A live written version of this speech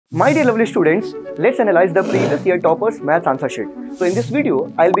My dear lovely students, let's analyze the previous year toppers maths answer sheet. So in this video,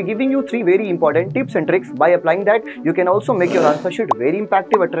 I'll be giving you 3 very important tips and tricks. By applying that, you can also make your answer sheet very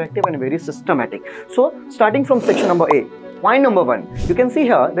impactful, attractive and very systematic. So starting from section number A. Point number 1. You can see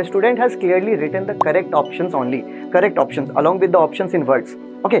here the student has clearly written the correct options only. Correct options along with the options in words.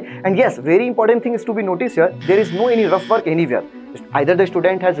 Okay, and yes, very important thing is to be noticed here. There is no any rough work anywhere. Either the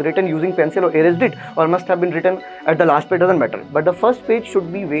student has written using pencil or erased it, or must have been written at the last page, doesn't matter. But the first page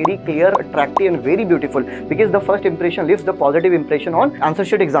should be very clear, attractive and very beautiful, because the first impression leaves the positive impression on answer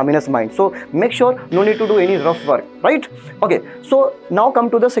sheet examiner's mind. So make sure no need to do any rough work, right? Okay, so now come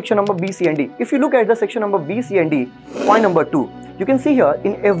to the section number B, C and D. If you look at the section number B, C and D, point number 2, you can see here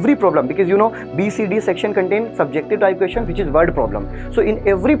in every problem, because you know B, C, D section contain subjective type question, which is word problem. So in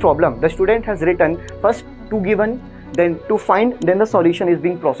every problem, the student has written first to given, then to find, then the solution is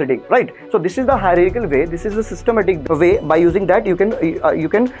being proceeding, right? So this is the hierarchical way, this is the systematic way. By using that you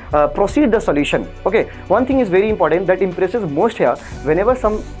can proceed the solution. Okay, one thing is very important that impresses most here, whenever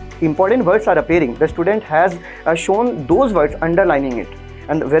some important words are appearing, the student has shown those words underlining it,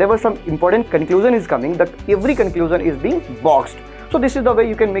 and wherever some important conclusion is coming, that every conclusion is being boxed. So this is the way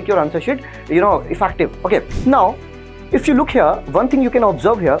you can make your answer sheet effective. Okay, now if you look here, one thing you can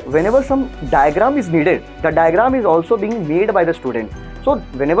observe here, whenever some diagram is needed, the diagram is also being made by the student. So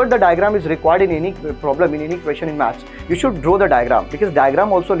whenever the diagram is required in any problem, in any question in maths, you should draw the diagram, because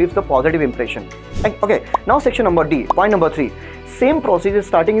diagram also leaves the positive impression. Okay, now section number D, point number 3. Same procedure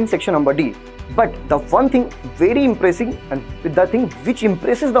starting in section number D. But the one thing very impressive, and the thing which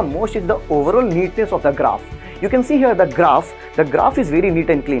impresses the most, is the overall neatness of the graph. You can see here the graph is very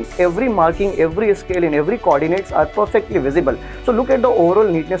neat and clean. Every marking, every scale and every coordinates are perfectly visible. So look at the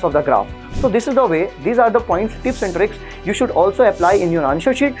overall neatness of the graph. So this is the way, these are the points, tips and tricks you should also apply in your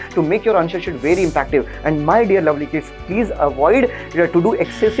answer sheet to make your answer sheet very impactful. And my dear lovely kids, please avoid to do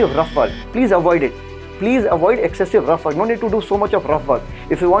excessive rough work. Please avoid it. Please avoid excessive rough work. No need to do so much of rough work.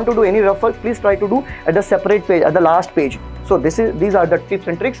 If you want to do any rough work, please try to do at the separate page, at the last page. So these are the tips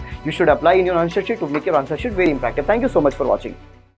and tricks you should apply in your answer sheet to make your answer sheet very impactful. Thank you so much for watching.